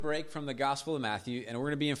Break from the Gospel of Matthew, and we're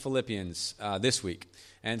going to be in Philippians this week.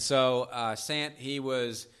 And so Sant, he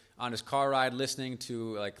was on his car ride listening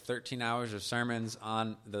to like 13 hours of sermons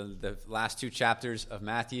on the last two chapters of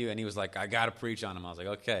Matthew, and he was like, I got to preach on them. I was like,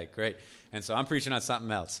 okay, great. And so I'm preaching on something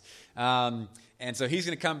else. And so he's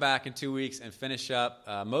going to come back in 2 weeks and finish up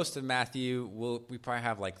most of Matthew. We probably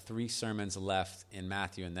have like 3 sermons left in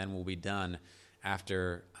Matthew, and then we'll be done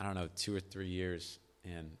after, 2 or 3 years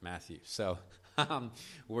in Matthew. So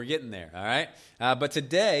we're getting there, all right? But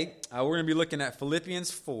today, we're going to be looking at Philippians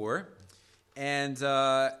 4. And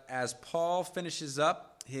as Paul finishes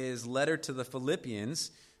up his letter to the Philippians,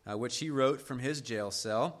 which he wrote from his jail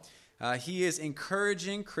cell, he is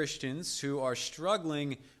encouraging Christians who are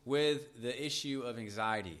struggling with the issue of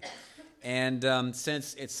anxiety. And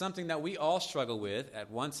since it's something that we all struggle with at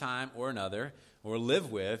one time or another, or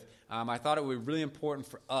live with, I thought it would be really important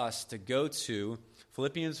for us to go to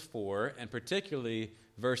Philippians 4, and particularly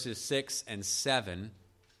verses 6 and 7,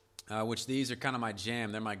 which these are kind of my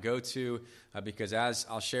jam. They're my go-to because, as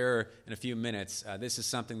I'll share in a few minutes, this is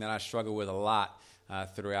something that I struggle with a lot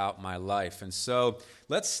throughout my life. And so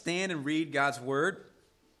let's stand and read God's Word.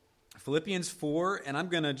 Philippians 4, and I'm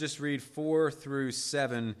going to just read 4 through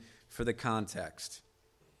 7 for the context.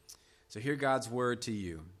 So hear God's Word to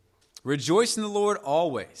you. Rejoice in the Lord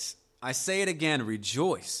always. I say it again,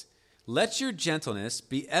 rejoice. Let your gentleness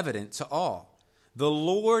be evident to all. The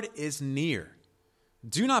Lord is near.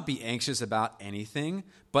 Do not be anxious about anything,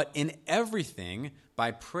 but in everything, by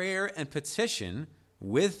prayer and petition,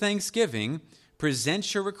 with thanksgiving,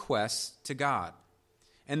 present your requests to God.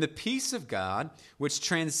 And the peace of God, which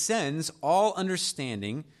transcends all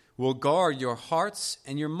understanding, will guard your hearts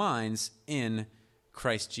and your minds in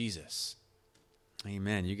Christ Jesus.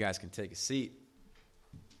 Amen. You guys can take a seat.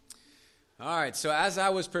 All right, so as I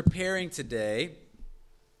was preparing today,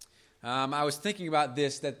 I was thinking about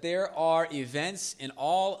this, that there are events in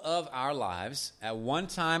all of our lives at one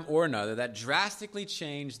time or another that drastically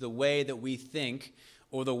change the way that we think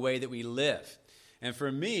or the way that we live. And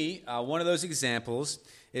for me, one of those examples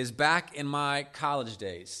is back in my college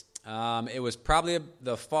days. It was probably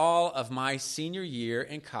the fall of my senior year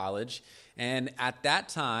in college, and at that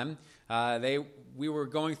time, we were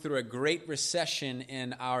going through a great recession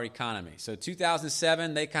in our economy. So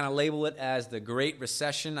 2007, they kind of label it as the Great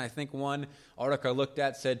Recession. I think one article I looked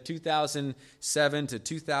at said 2007 to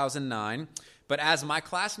 2009. But as my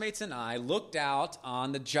classmates and I looked out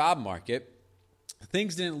on the job market,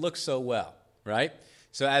 things didn't look so well, right?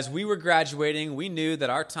 So as we were graduating, we knew that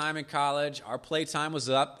our time in college, our playtime was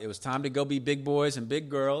up. It was time to go be big boys and big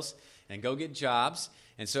girls and go get jobs.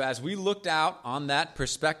 And so as we looked out on that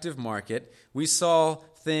prospective market, we saw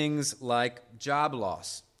things like job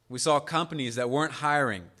loss. We saw companies that weren't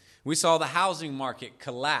hiring. We saw the housing market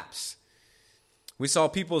collapse. We saw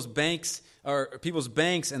people's banks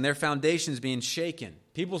and their foundations being shaken.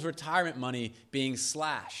 People's retirement money being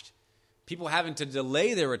slashed. People having to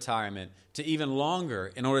delay their retirement to even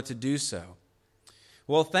longer in order to do so.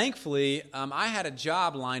 Well, thankfully, I had a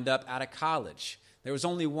job lined up out of college. There was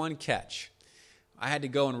only one catch. I had to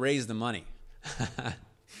go and raise the money.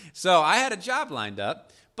 So I had a job lined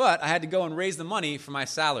up, but I had to go and raise the money for my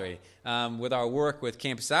salary with our work with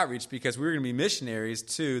Campus Outreach because we were going to be missionaries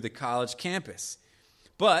to the college campus.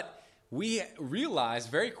 But we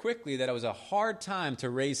realized very quickly that it was a hard time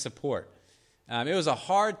to raise support. It was a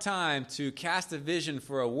hard time to cast a vision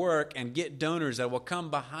for a work and get donors that will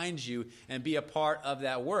come behind you and be a part of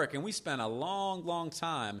that work. And we spent a long, long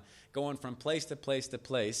time going from place to place to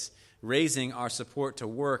place, raising our support to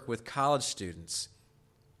work with college students.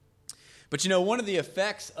 But one of the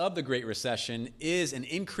effects of the Great Recession is an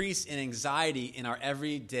increase in anxiety in our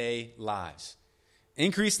everyday lives.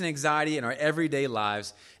 Increase in anxiety in our everyday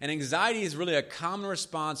lives. And anxiety is really a common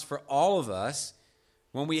response for all of us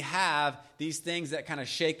when we have these things that kind of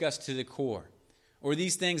shake us to the core, or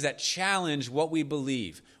these things that challenge what we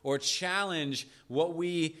believe, or challenge what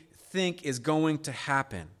we think is going to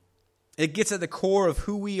happen. It gets at the core of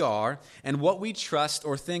who we are and what we trust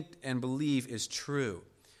or think and believe is true.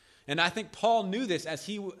 And I think Paul knew this as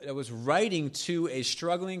he was writing to a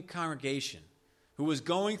struggling congregation who was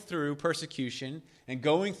going through persecution and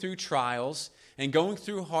going through trials and going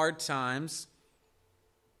through hard times.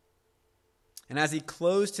 And as he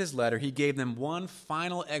closed his letter, he gave them one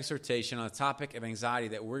final exhortation on the topic of anxiety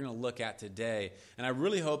that we're going to look at today. And I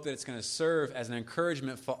really hope that it's going to serve as an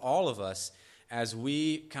encouragement for all of us as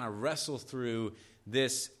we kind of wrestle through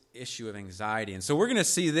this issue of anxiety. And so we're going to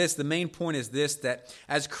see this. The main point is this, that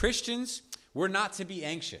as Christians, we're not to be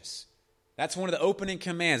anxious. That's one of the opening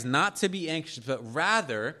commands, not to be anxious, but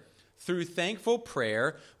rather through thankful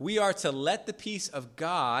prayer, we are to let the peace of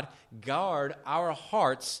God guard our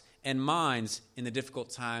hearts and minds in the difficult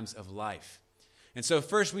times of life. And so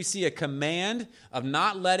first we see a command of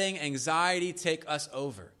not letting anxiety take us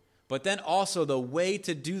over, but then also the way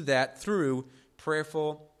to do that through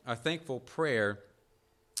thankful prayer.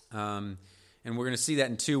 And we're going to see that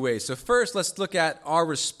in two ways. So first, let's look at our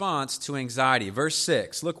response to anxiety. Verse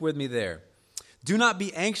 6, look with me there. Do not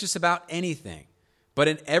be anxious about anything, but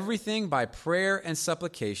in everything by prayer and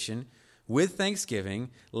supplication, with thanksgiving,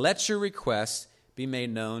 let your requests be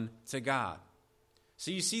made known to God. So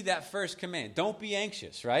you see that first command. Don't be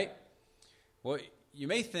anxious, right? Well, you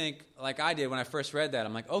may think, like I did when I first read that,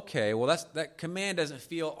 I'm like, okay, well, that command doesn't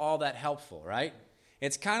feel all that helpful, right?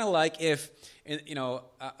 It's kind of like if,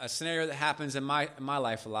 a scenario that happens in my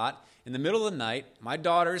life a lot. In the middle of the night, my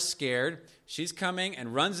daughter is scared. She's coming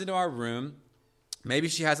and runs into our room. Maybe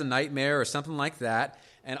she has a nightmare or something like that.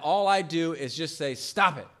 And all I do is just say,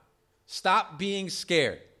 stop it. Stop being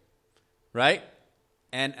scared, right?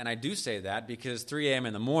 And I do say that because it's 3 a.m.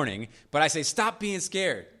 in the morning, but I say, stop being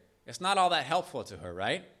scared. It's not all that helpful to her,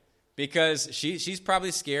 right? Because she's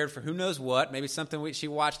probably scared for who knows what, maybe something she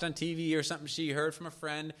watched on TV or something she heard from a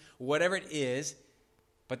friend, whatever it is.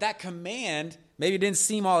 But that command maybe didn't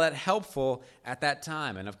seem all that helpful at that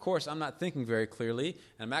time. And of course, I'm not thinking very clearly,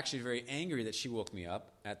 and I'm actually very angry that she woke me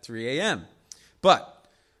up at 3 a.m. But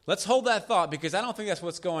let's hold that thought, because I don't think that's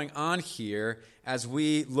what's going on here as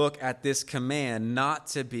we look at this command not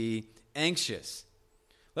to be anxious.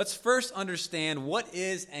 Let's first understand, what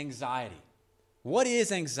is anxiety? What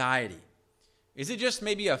is anxiety? Is it just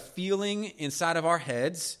maybe a feeling inside of our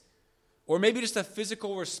heads? Or maybe just a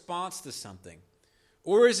physical response to something?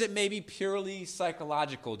 Or is it maybe purely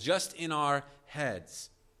psychological, just in our heads?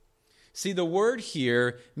 See, the word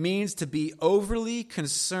here means to be overly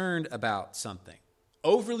concerned about something.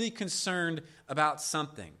 Overly concerned about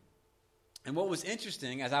something. And what was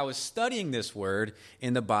interesting, as I was studying this word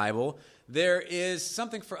in the Bible, there is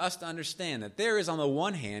something for us to understand, that there is, on the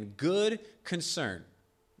one hand, good concern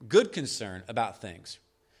about things.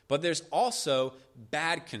 But there's also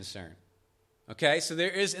bad concern. Okay, so there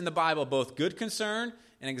is in the Bible both good concern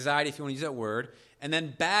and anxiety, if you want to use that word, and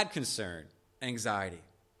then bad concern, anxiety.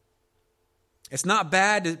 It's not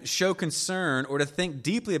bad to show concern or to think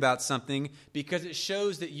deeply about something, because it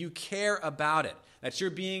shows that you care about it, that you're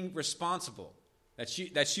being responsible, that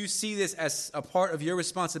you see this as a part of your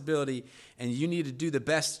responsibility, and you need to do the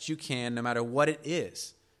best that you can no matter what it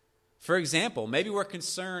is. For example, maybe we're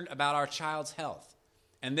concerned about our child's health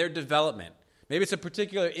and their development. Maybe it's a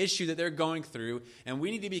particular issue that they're going through, and we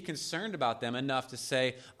need to be concerned about them enough to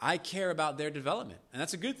say, I care about their development. And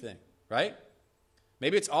that's a good thing, right?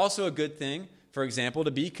 Maybe it's also a good thing, for example,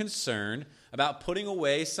 to be concerned about putting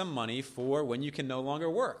away some money for when you can no longer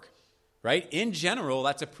work, right? In general,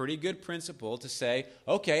 that's a pretty good principle to say,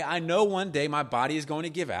 okay, I know one day my body is going to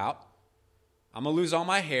give out. I'm going to lose all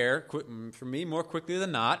my hair, for me, more quickly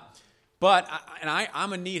than not. But I'm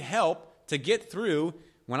going to need help to get through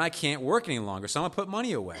when I can't work any longer, so I'm going to put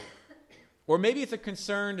money away. Or maybe it's a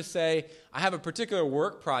concern to say, I have a particular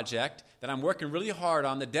work project that I'm working really hard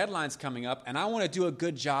on, the deadline's coming up, and I want to do a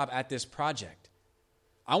good job at this project.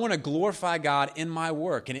 I want to glorify God in my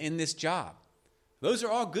work and in this job. Those are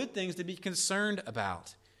all good things to be concerned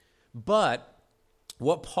about. But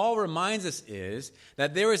what Paul reminds us is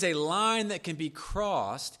that there is a line that can be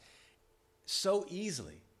crossed so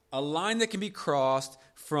easily. A line that can be crossed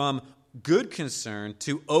from good concern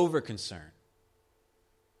to over concern.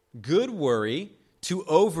 Good worry to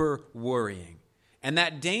over worrying. And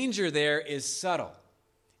that danger there is subtle.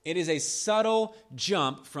 It is a subtle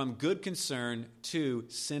jump from good concern to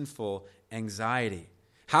sinful anxiety.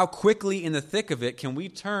 How quickly in the thick of it can we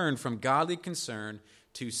turn from godly concern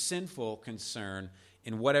to sinful concern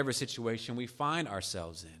in whatever situation we find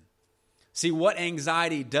ourselves in? See, what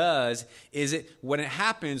anxiety does is when it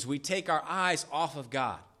happens, we take our eyes off of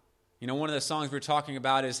God. You know, one of the songs we're talking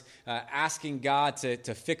about is asking God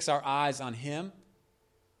to fix our eyes on Him.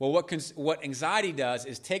 Well, what anxiety does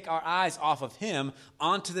is take our eyes off of Him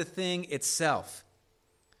onto the thing itself.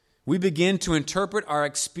 We begin to interpret our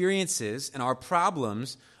experiences and our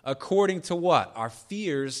problems according to what? Our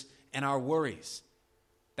fears and our worries.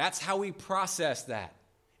 That's how we process that.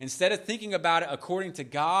 Instead of thinking about it according to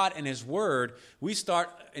God and His Word, we start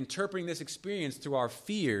interpreting this experience through our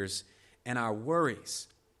fears and our worries.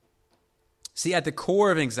 See, at the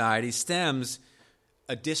core of anxiety stems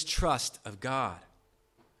a distrust of God,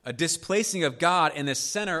 a displacing of God in the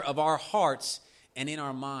center of our hearts and in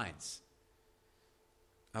our minds.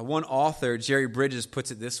 One author, Jerry Bridges,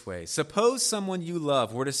 puts it this way: suppose someone you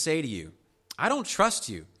love were to say to you, I don't trust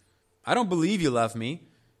you. I don't believe you love me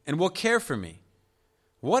and will care for me.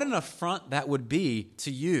 What an affront that would be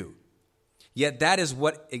to you. Yet that is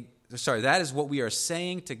what we are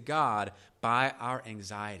saying to God by our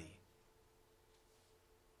anxiety.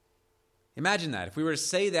 Imagine that. If we were to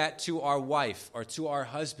say that to our wife or to our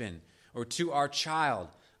husband or to our child,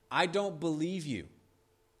 I don't believe you.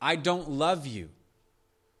 I don't love you.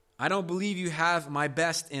 I don't believe you have my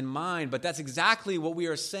best in mind. But that's exactly what we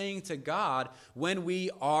are saying to God when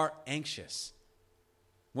we are anxious,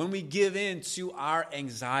 when we give in to our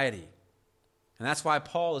anxiety. And that's why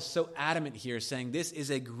Paul is so adamant here, saying this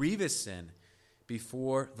is a grievous sin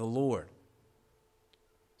before the Lord.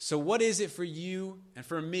 So what is it for you and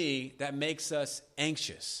for me that makes us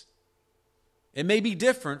anxious? It may be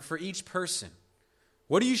different for each person.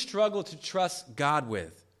 What do you struggle to trust God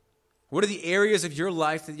with? What are the areas of your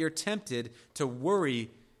life that you're tempted to worry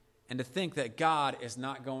and to think that God is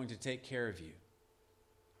not going to take care of you?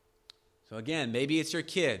 So again, maybe it's your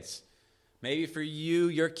kids. Maybe for you,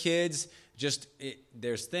 your kids,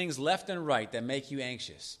 there's things left and right that make you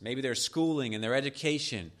anxious. Maybe their schooling and their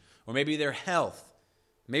education, or maybe their health,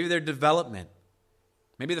 maybe their development,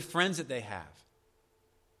 maybe the friends that they have.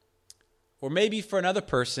 Or maybe for another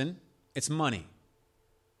person, it's money.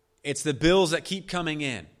 It's the bills that keep coming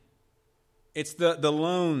in. It's the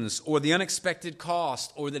loans or the unexpected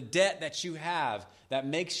cost or the debt that you have that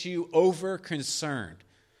makes you over-concerned,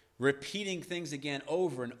 repeating things again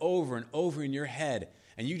over and over and over in your head,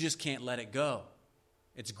 and you just can't let it go.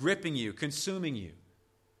 It's gripping you, consuming you.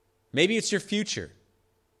 Maybe it's your future.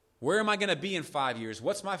 Where am I going to be in 5 years?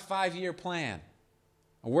 What's my 5-year plan?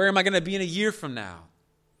 Or where am I going to be in a year from now?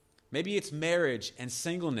 Maybe it's marriage and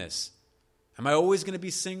singleness. Am I always going to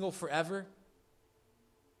be single forever?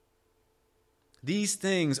 These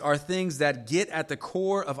things are things that get at the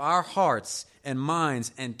core of our hearts and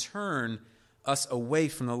minds and turn us away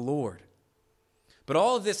from the Lord. But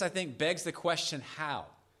all of this, I think, begs the question, how?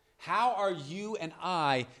 How are you and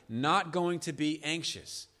I not going to be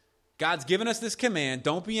anxious? God's given us this command,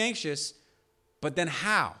 don't be anxious, but then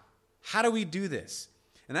how? How do we do this?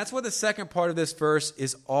 And that's what the second part of this verse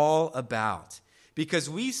is all about. Because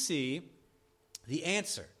we see the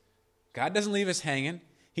answer. God doesn't leave us hanging.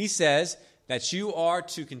 He says that you are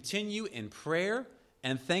to continue in prayer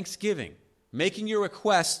and thanksgiving, making your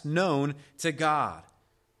requests known to God.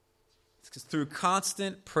 It's through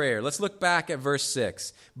constant prayer. Let's look back at verse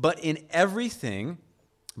 6. But in everything,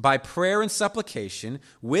 by prayer and supplication,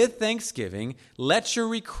 with thanksgiving, let your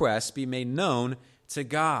requests be made known to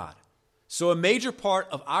God. So a major part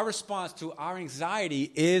of our response to our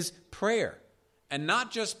anxiety is prayer. And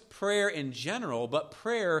not just prayer in general, but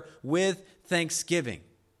prayer with thanksgiving.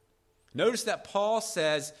 Notice that Paul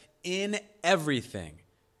says, in everything.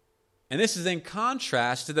 And this is in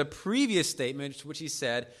contrast to the previous statement, which he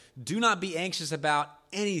said, do not be anxious about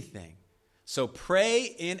anything. So pray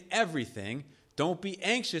in everything. Don't be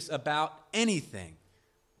anxious about anything.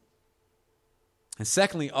 And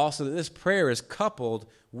secondly, also, that this prayer is coupled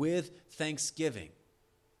with thanksgiving.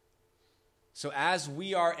 So as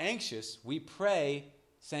we are anxious, we pray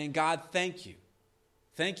saying, God, thank you.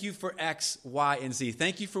 Thank you for X, Y, and Z.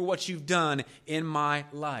 Thank you for what you've done in my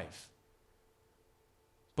life.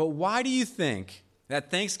 But why do you think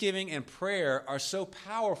that thanksgiving and prayer are so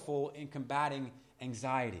powerful in combating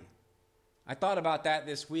anxiety? I thought about that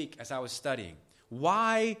this week as I was studying.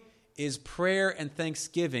 Why is prayer and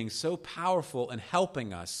thanksgiving so powerful in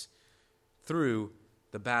helping us through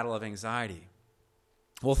the battle of anxiety?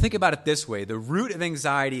 Well, think about it this way. The root of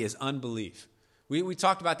anxiety is unbelief. We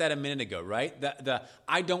talked about that a minute ago, right? The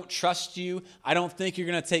I don't trust you, I don't think you're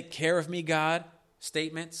going to take care of me, God,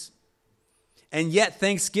 statements. And yet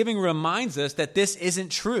thanksgiving reminds us that this isn't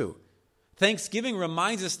true. Thanksgiving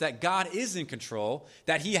reminds us that God is in control,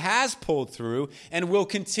 that he has pulled through and will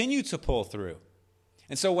continue to pull through.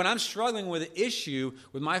 And so when I'm struggling with an issue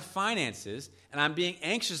with my finances and I'm being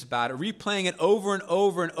anxious about it, replaying it over and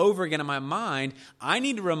over and over again in my mind, I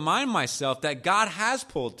need to remind myself that God has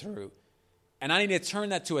pulled through. And I need to turn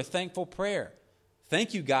that to a thankful prayer.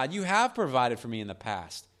 Thank you, God. You have provided for me in the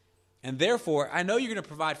past. And therefore, I know you're going to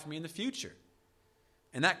provide for me in the future.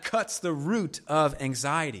 And that cuts the root of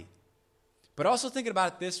anxiety. But also thinking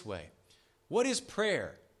about it this way. What is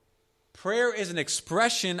prayer? Prayer is an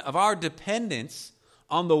expression of our dependence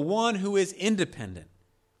on the one who is independent.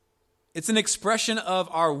 It's an expression of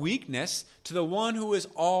our weakness to the one who is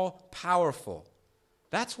all-powerful.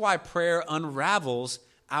 That's why prayer unravels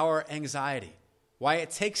our anxiety, why it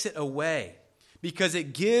takes it away, because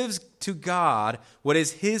it gives to God what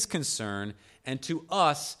is his concern and to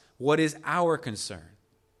us what is our concern.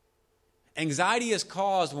 Anxiety is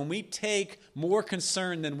caused when we take more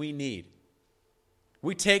concern than we need.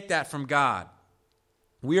 We take that from God.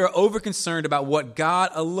 We are over-concerned about what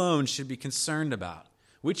God alone should be concerned about.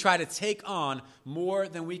 We try to take on more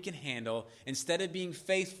than we can handle instead of being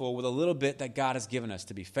faithful with a little bit that God has given us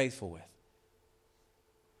to be faithful with.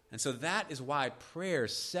 And so that is why prayer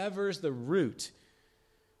severs the root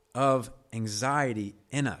of anxiety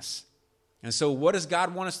in us. And so what does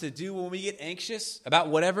God want us to do when we get anxious about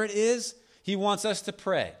whatever it is? He wants us to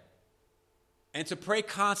pray. And to pray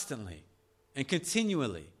constantly and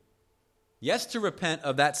continually. Yes, to repent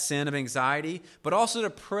of that sin of anxiety, but also to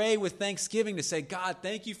pray with thanksgiving to say, God,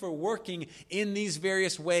 thank you for working in these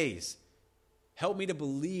various ways. Help me to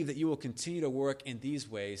believe that you will continue to work in these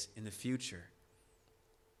ways in the future.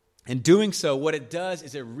 And doing so, what it does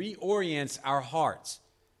is it reorients our hearts.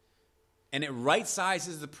 And it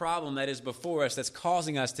right-sizes the problem that is before us that's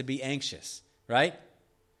causing us to be anxious, right?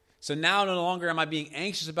 So now no longer am I being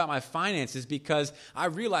anxious about my finances because I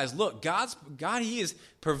realize, look, God, He has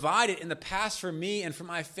provided in the past for me and for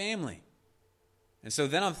my family. And so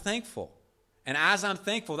then I'm thankful. And as I'm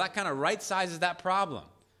thankful, that kind of right-sizes that problem.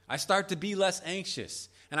 I start to be less anxious.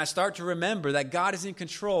 And I start to remember that God is in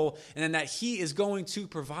control and that He is going to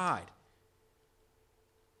provide.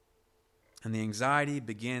 And the anxiety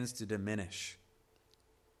begins to diminish.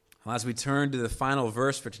 Well, as we turn to the final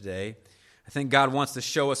verse for today, I think God wants to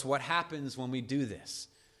show us what happens when we do this.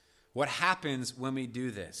 What happens when we do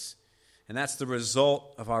this? And that's the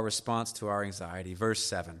result of our response to our anxiety. Verse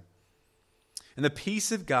 7. And the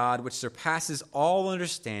peace of God, which surpasses all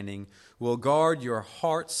understanding, will guard your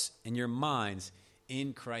hearts and your minds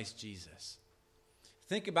in Christ Jesus.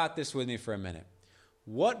 Think about this with me for a minute.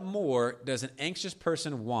 What more does an anxious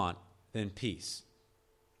person want than peace?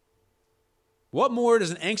 What more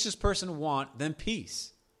does an anxious person want than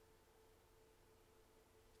peace?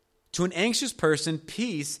 To an anxious person,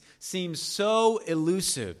 peace seems so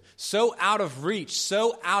elusive, so out of reach,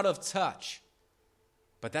 so out of touch.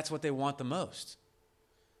 But that's what they want the most.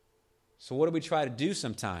 So what do we try to do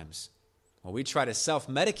sometimes? Well, we try to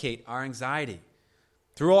self-medicate our anxiety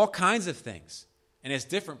through all kinds of things. And it's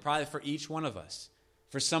different probably for each one of us.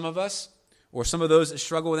 For some of us, or some of those that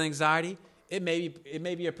struggle with anxiety, it may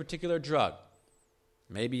be a particular drug.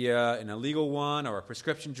 Maybe an illegal one or a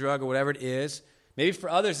prescription drug or whatever it is. Maybe for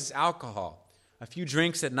others, it's alcohol. A few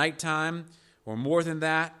drinks at nighttime or more than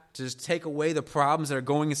that to just take away the problems that are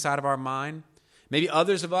going inside of our mind. Maybe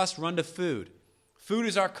others of us run to food. Food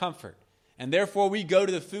is our comfort. And therefore, we go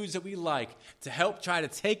to the foods that we like to help try to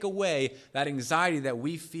take away that anxiety that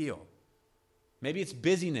we feel. Maybe it's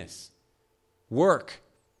busyness, work.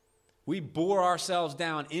 We bore ourselves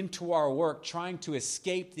down into our work trying to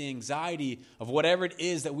escape the anxiety of whatever it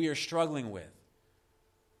is that we are struggling with.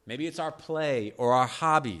 Maybe it's our play or our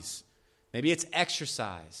hobbies. Maybe it's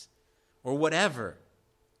exercise or whatever.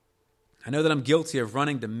 I know that I'm guilty of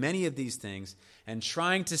running to many of these things and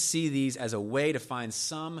trying to see these as a way to find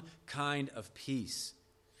some kind of peace.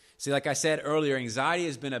 See, like I said earlier, anxiety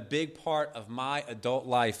has been a big part of my adult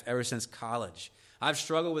life ever since college. I've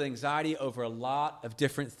struggled with anxiety over a lot of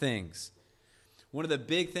different things. One of the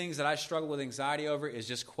big things that I struggle with anxiety over is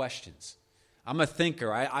just questions. I'm a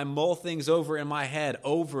thinker. I mull things over in my head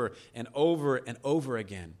over and over and over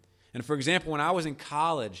again. And for example, when I was in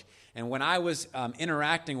college and when I was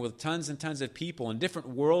interacting with tons and tons of people and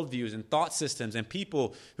different worldviews and thought systems and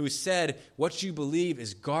people who said what you believe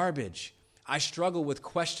is garbage, I struggled with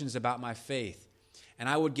questions about my faith. And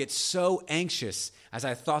I would get so anxious as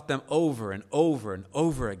I thought them over and over and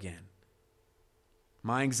over again.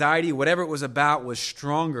 My anxiety, whatever it was about, was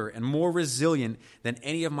stronger and more resilient than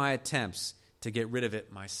any of my attempts to get rid of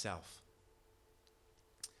it myself.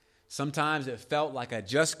 Sometimes it felt like I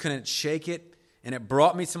just couldn't shake it, and it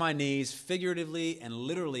brought me to my knees figuratively and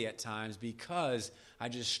literally at times because I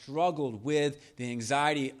just struggled with the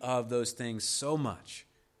anxiety of those things so much.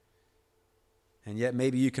 And yet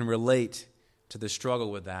maybe you can relate to the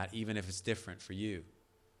struggle with that, even if it's different for you.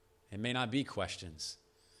 It may not be questions.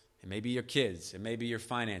 It may be your kids. It may be your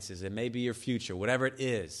finances. It may be your future, whatever it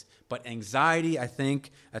is. But anxiety, I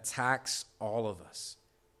think, attacks all of us.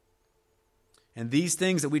 And these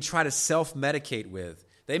things that we try to self-medicate with,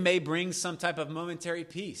 they may bring some type of momentary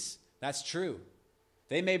peace. That's true.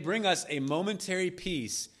 They may bring us a momentary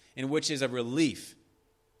peace in which is a relief.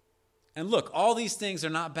 And look, all these things are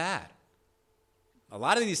not bad. A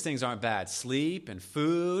lot of these things aren't bad. Sleep and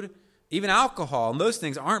food, even alcohol, and those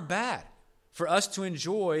things aren't bad for us to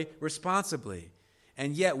enjoy responsibly.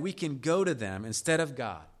 And yet we can go to them instead of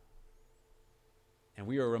God. And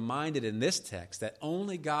we are reminded in this text that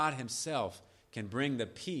only God Himself can bring the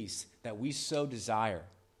peace that we so desire.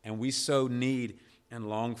 and we so need and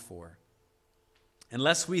long for.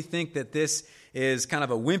 Unless we think that this is kind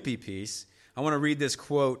of a wimpy peace, I want to read this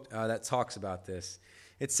quote that talks about this.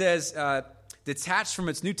 It says, detached from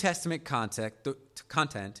its New Testament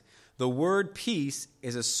content, the word peace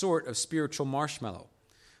is a sort of spiritual marshmallow,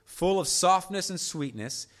 full of softness and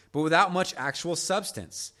sweetness, but without much actual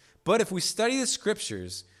substance. But if we study the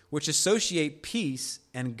Scriptures, which associate peace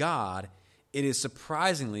and God, it is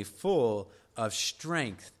surprisingly full of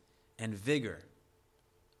strength and vigor.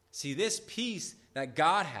 See, this peace that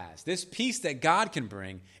God has, this peace that God can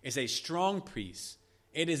bring, is a strong peace.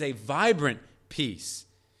 It is a vibrant peace.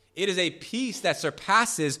 It is a peace that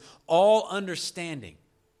surpasses all understanding.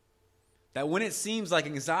 That when it seems like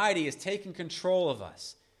anxiety is taking control of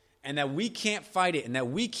us, and that we can't fight it, and that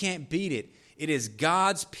we can't beat it, it is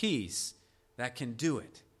God's peace that can do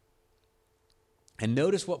it. And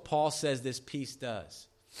notice what Paul says this peace does.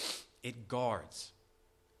 It guards.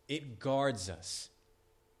 It guards us.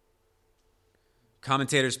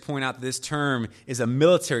 Commentators point out that this term is a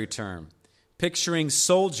military term, picturing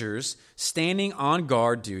soldiers standing on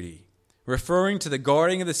guard duty, referring to the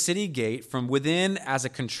guarding of the city gate from within as a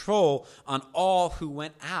control on all who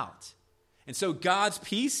went out. And so God's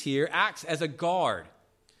peace here acts as a guard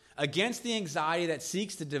against the anxiety that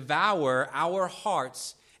seeks to devour our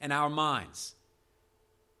hearts and our minds.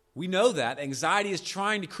 We know that anxiety is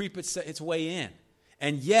trying to creep its way in.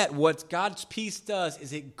 And yet, what God's peace does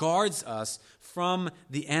is it guards us from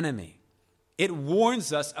the enemy. It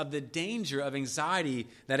warns us of the danger of anxiety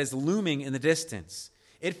that is looming in the distance.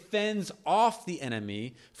 It fends off the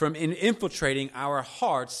enemy from infiltrating our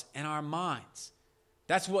hearts and our minds.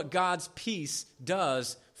 That's what God's peace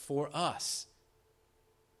does for us.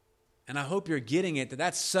 And I hope you're getting it, that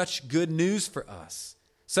that's such good news for us.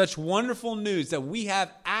 Such wonderful news that we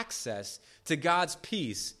have access to God's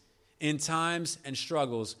peace in times and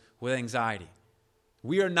struggles with anxiety.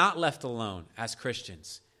 We are not left alone as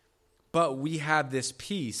Christians, but we have this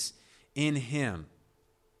peace in Him.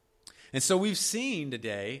 And so we've seen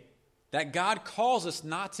today that God calls us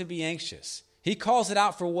not to be anxious. He calls it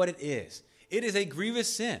out for what it is. It is a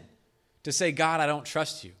grievous sin to say, God, I don't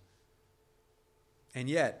trust you. And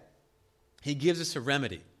yet, He gives us a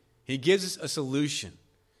remedy. He gives us a solution.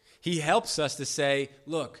 He helps us to say,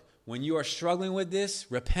 look, when you are struggling with this,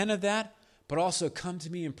 repent of that, but also come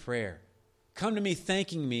to me in prayer. Come to me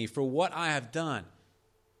thanking me for what I have done,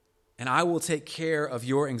 and I will take care of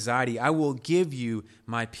your anxiety. I will give you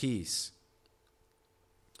my peace.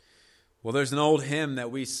 Well, there's an old hymn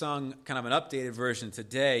that we sung, kind of an updated version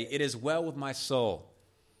today, It Is Well With My Soul.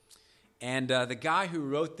 And the guy who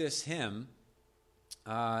wrote this hymn,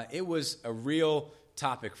 it was a real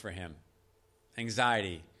topic for him,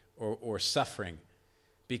 anxiety or suffering.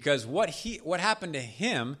 Because what happened to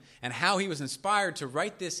him and how he was inspired to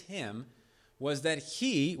write this hymn was that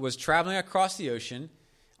he was traveling across the ocean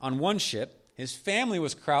on one ship. His family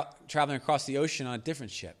was traveling across the ocean on a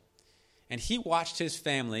different ship. And he watched his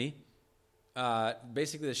family,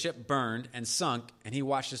 basically the ship burned and sunk, and he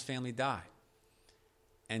watched his family die.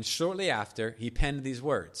 And shortly after, he penned these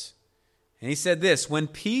words. And he said this, when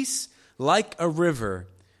peace like a river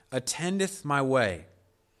attendeth my way,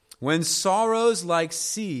 when sorrows like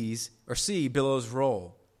sea billows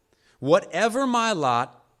roll, whatever my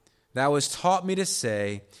lot, thou hast taught me to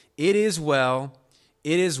say, it is well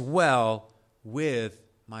with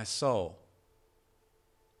my soul.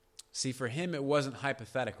 See, for him, it wasn't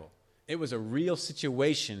hypothetical. It was a real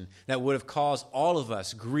situation that would have caused all of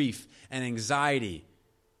us grief and anxiety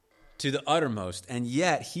to the uttermost. And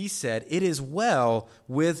yet, he said, it is well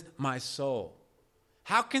with my soul.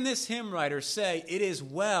 How can this hymn writer say, it is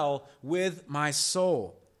well with my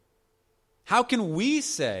soul? How can we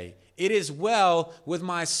say, it is well with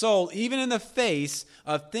my soul, even in the face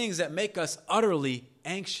of things that make us utterly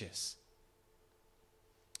anxious?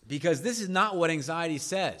 Because this is not what anxiety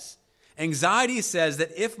says. Anxiety says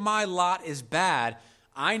that if my lot is bad,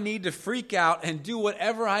 I need to freak out and do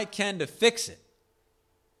whatever I can to fix it.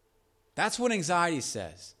 That's what anxiety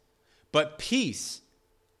says. But peace,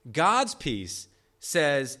 God's peace,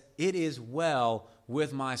 says, it is well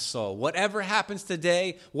with my soul. Whatever happens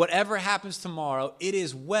today, whatever happens tomorrow, it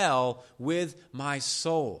is well with my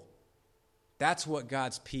soul. That's what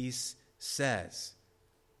God's peace says.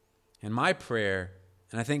 And my prayer,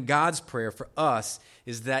 and I think God's prayer for us,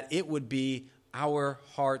 is that it would be our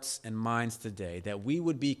hearts and minds today, that we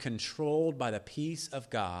would be controlled by the peace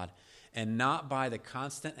of God and not by the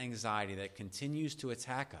constant anxiety that continues to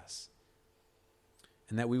attack us.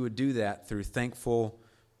 And that we would do that through thankful,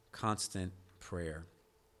 constant prayer.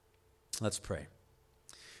 Let's pray.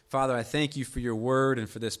 Father, I thank you for your word and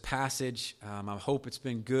for this passage. I hope it's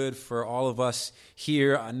been good for all of us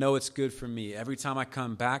here. I know it's good for me. Every time I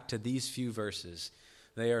come back to these few verses,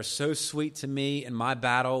 they are so sweet to me in my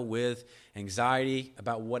battle with anxiety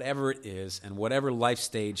about whatever it is and whatever life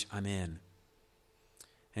stage I'm in.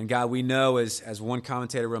 And God, we know, as one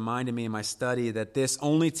commentator reminded me in my study, that this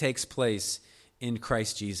only takes place in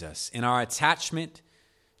Christ Jesus, in our attachment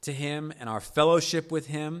to him and our fellowship with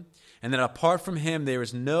him, and that apart from him, there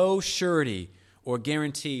is no surety or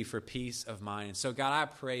guarantee for peace of mind. And so, God, I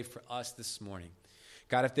pray for us this morning.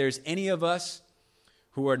 God, if there's any of us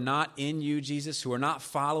who are not in you, Jesus, who are not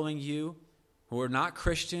following you, who are not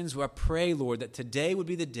Christians, who I pray, Lord, that today would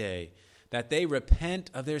be the day that they repent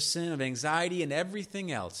of their sin of anxiety and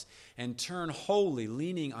everything else and turn wholly,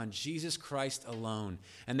 leaning on Jesus Christ alone.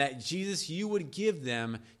 And that, Jesus, you would give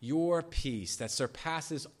them your peace that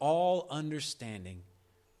surpasses all understanding.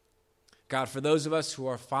 God, for those of us who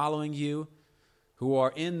are following you, who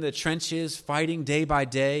are in the trenches, fighting day by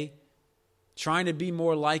day, trying to be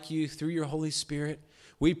more like you through your Holy Spirit,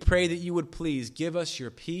 we pray that you would please give us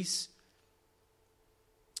your peace.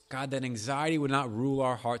 God, that anxiety would not rule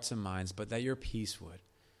our hearts and minds, but that your peace would.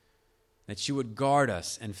 That you would guard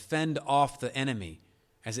us and fend off the enemy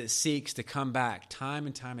as it seeks to come back time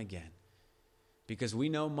and time again. Because we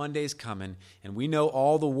know Monday's coming, and we know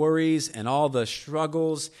all the worries and all the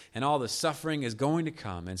struggles and all the suffering is going to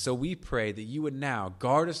come. And so we pray that you would now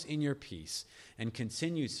guard us in your peace and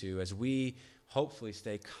continue to as we hopefully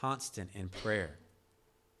stay constant in prayer.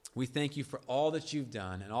 We thank you for all that you've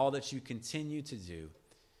done and all that you continue to do.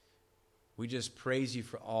 We just praise you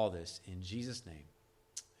for all this. In Jesus' name,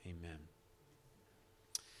 amen.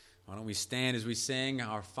 Why don't we stand as we sing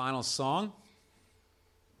our final song?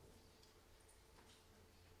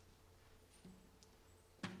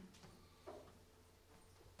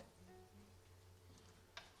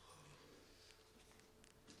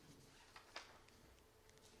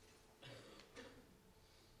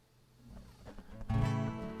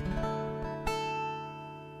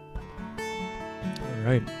 All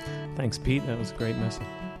right. Thanks, Pete. That was a great message.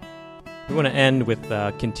 We want to end with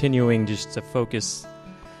continuing just to focus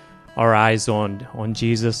our eyes on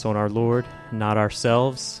Jesus, on our Lord, not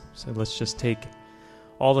ourselves. So let's just take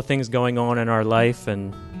all the things going on in our life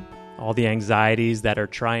and all the anxieties that are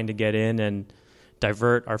trying to get in and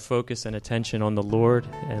divert our focus and attention on the Lord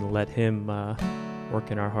and let him work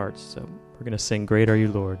in our hearts. So we're going to sing, Great Are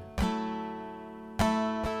You, Lord.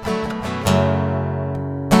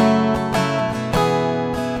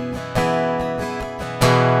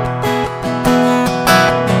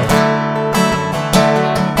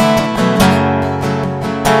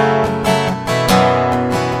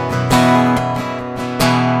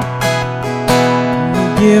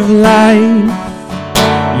 Give life,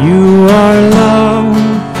 you are love,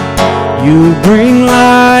 you bring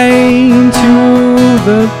light to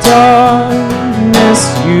the darkness,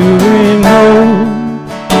 you bring hope,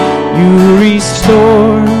 you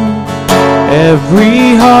restore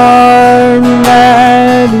every heart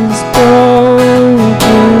that is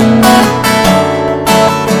broken.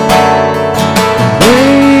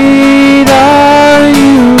 Great are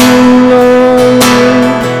you, Lord.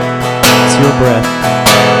 It's your breath.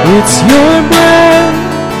 It's your breath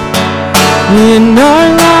in our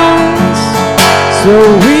lungs, so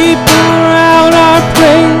we pour out our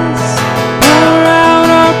praise, pour out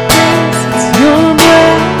our praise. It's your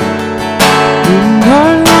breath in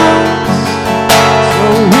our lungs, so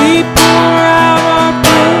we pour out our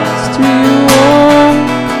praise to you, oh.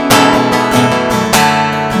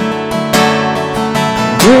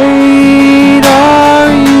 Great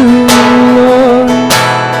are you, Lord.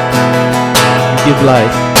 You give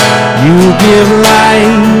life. You give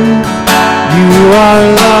life, you are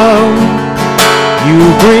love, you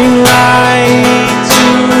bring light to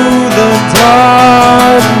the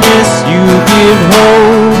darkness, you give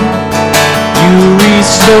hope, you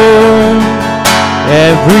restore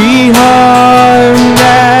every heart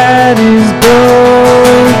that is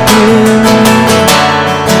broken.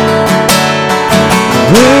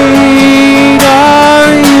 Great are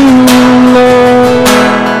you, Lord.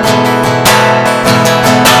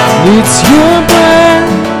 It's your breath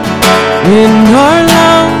in our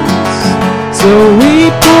lungs, so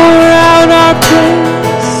we pour out our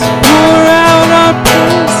praise, pour out our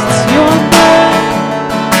praise. It's your breath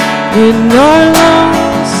in our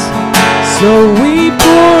lungs, so we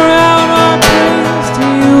pour out our praise to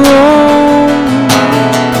you, oh.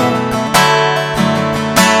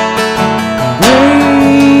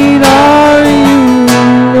 Great are you,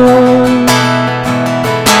 Lord.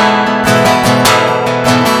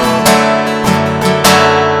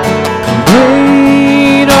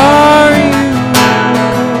 Great are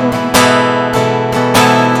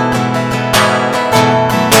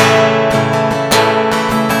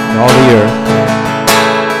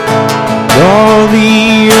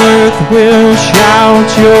will shout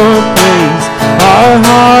your praise. Our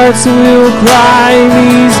hearts will cry,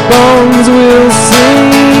 these bones will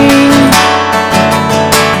sing.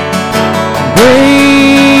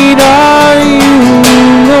 Great are you,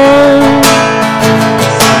 Lord.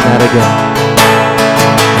 Sing that again.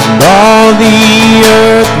 And all the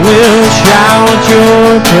earth will shout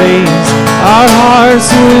your praise. Our hearts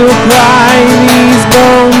will cry, these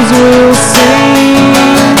bones will sing.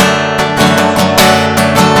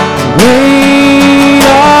 Great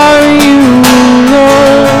are you,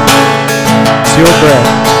 Lord. It's your breath.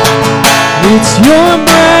 It's your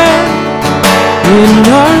breath in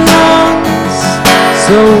our lungs.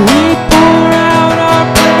 So we pour out our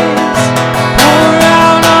praise. Pour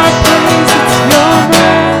out our praise. It's your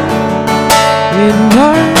breath in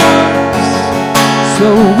our lungs. So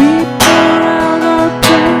we pour out our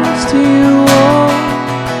praise to you, Lord.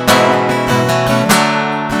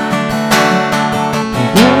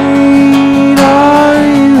 Great are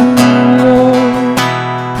you, Lord.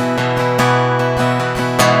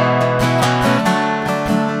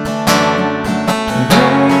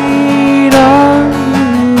 Great are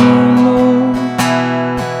you,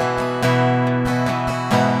 Lord.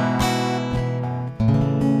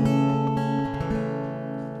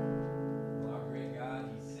 Our great God,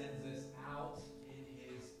 He sends us out in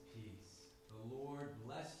His peace. The Lord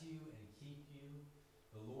bless you and keep you.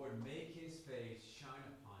 The Lord make His face shine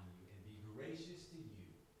upon you and be gracious to you.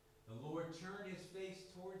 The Lord turn His face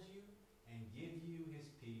towards you